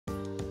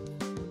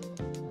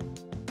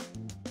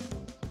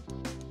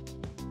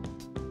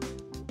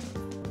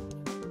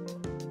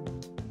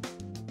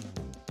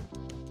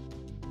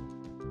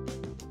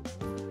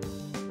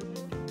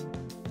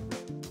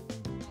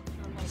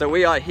So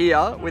we are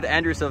here with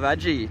Andrew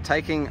Selvaggi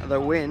taking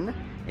the win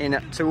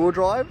in two-wheel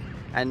drive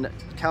and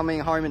coming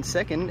home in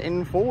second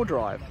in four-wheel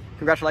drive.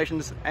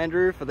 Congratulations,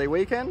 Andrew, for the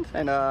weekend,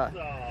 and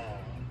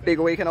big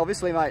weekend,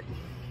 obviously, mate.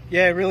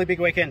 Yeah, really big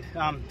weekend.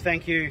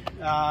 Thank you.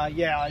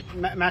 Yeah,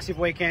 massive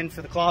weekend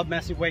for the club,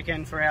 massive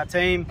weekend for our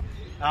team,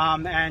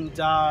 and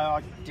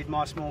I did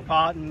my small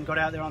part and got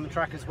out there on the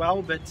track as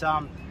well. But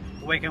the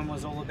weekend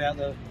was all about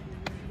the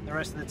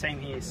rest of the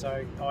team here, so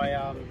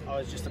it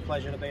was just a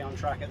pleasure to be on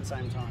track at the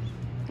same time.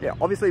 Yeah,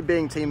 obviously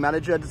being team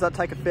manager, does that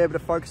take a fair bit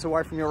of focus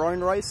away from your own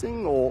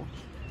racing, or?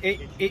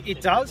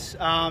 It does.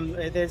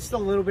 There's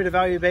still a little bit of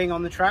value being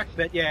on the track,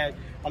 but yeah,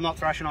 I'm not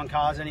thrashing on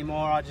cars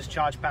anymore. I just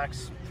charge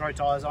packs, throw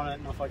tyres on it,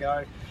 and off I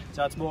go.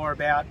 So it's more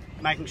about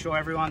making sure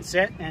everyone's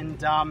set,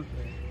 and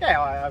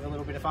yeah, I have a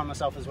little bit of fun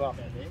myself as well.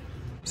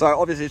 So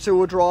obviously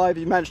two-wheel drive,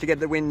 you managed to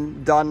get the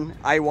win done,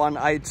 A1,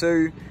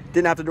 A2,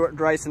 didn't have to do it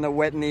race in the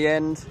wet in the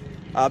end.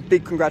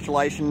 Big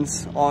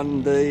congratulations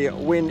on the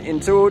win in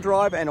two-wheel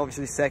drive and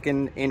obviously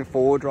second in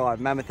four-wheel drive.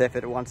 Mammoth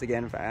effort once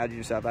again for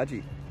Andrew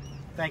Selvaggi.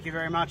 Thank you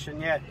very much,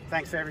 and yeah,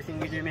 thanks for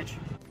everything you do, Mitch.